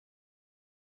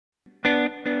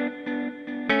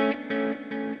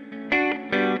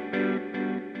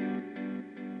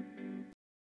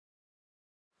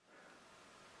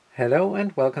Hello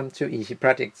and welcome to Easy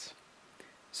Projects.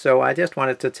 So I just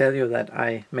wanted to tell you that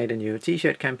I made a new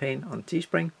t-shirt campaign on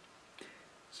Teespring.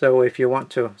 So if you want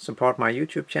to support my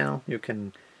YouTube channel, you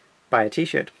can buy a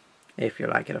t-shirt, if you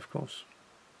like it of course.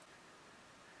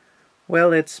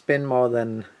 Well, it's been more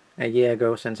than a year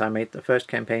ago since I made the first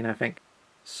campaign, I think.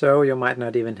 So you might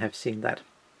not even have seen that.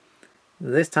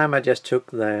 This time I just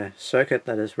took the circuit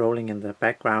that is rolling in the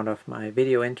background of my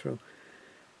video intro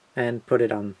and put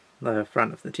it on the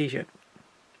front of the t-shirt.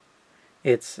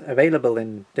 It's available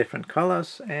in different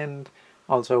colors and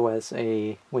also as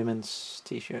a women's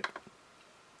t-shirt.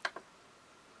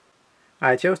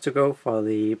 I chose to go for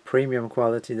the premium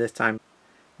quality this time.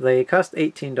 They cost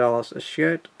 $18 a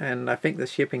shirt, and I think the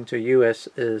shipping to US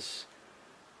is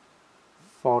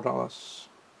 $4,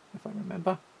 if I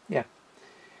remember. Yeah.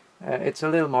 It's a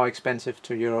little more expensive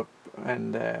to Europe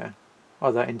and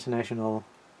other international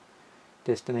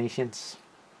destinations.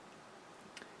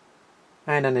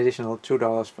 And an additional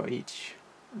 $2 for each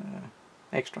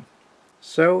extra.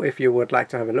 So if you would like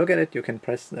to have a look at it, you can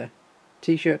press the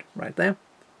t-shirt right there.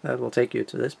 That will take you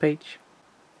to this page.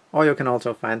 Or you can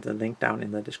also find the link down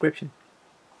in the description.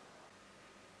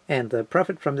 And the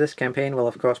profit from this campaign will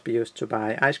of course be used to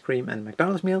buy ice cream and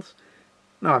McDonald's meals.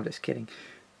 No, I'm just kidding.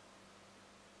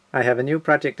 I have a new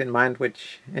project in mind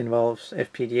which involves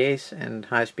FPGAs and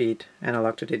high-speed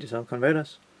analog to digital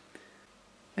converters.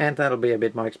 And that'll be a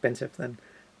bit more expensive than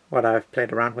what I've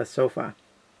played around with so far.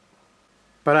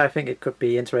 But I think it could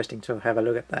be interesting to have a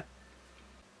look at that.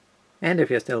 And if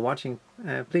you're still watching,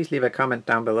 please leave a comment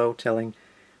down below telling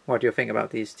what you think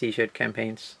about these t-shirt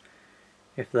campaigns.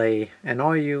 If they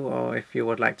annoy you, or if you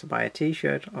would like to buy a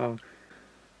t-shirt, or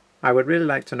I would really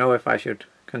like to know if I should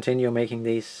continue making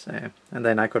these, and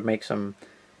then I could make some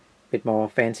bit more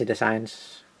fancy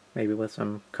designs, maybe with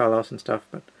some colors and stuff,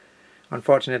 but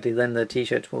unfortunately then the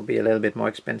t-shirts will be a little bit more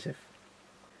expensive.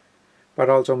 But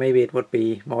also maybe it would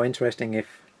be more interesting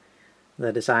if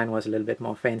the design was a little bit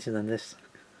more fancy than this.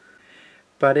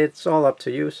 But it's all up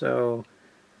to you, so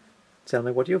tell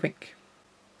me what you think.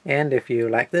 And if you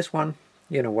like this one,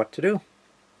 you know what to do.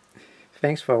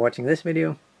 Thanks for watching this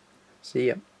video. See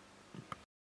ya.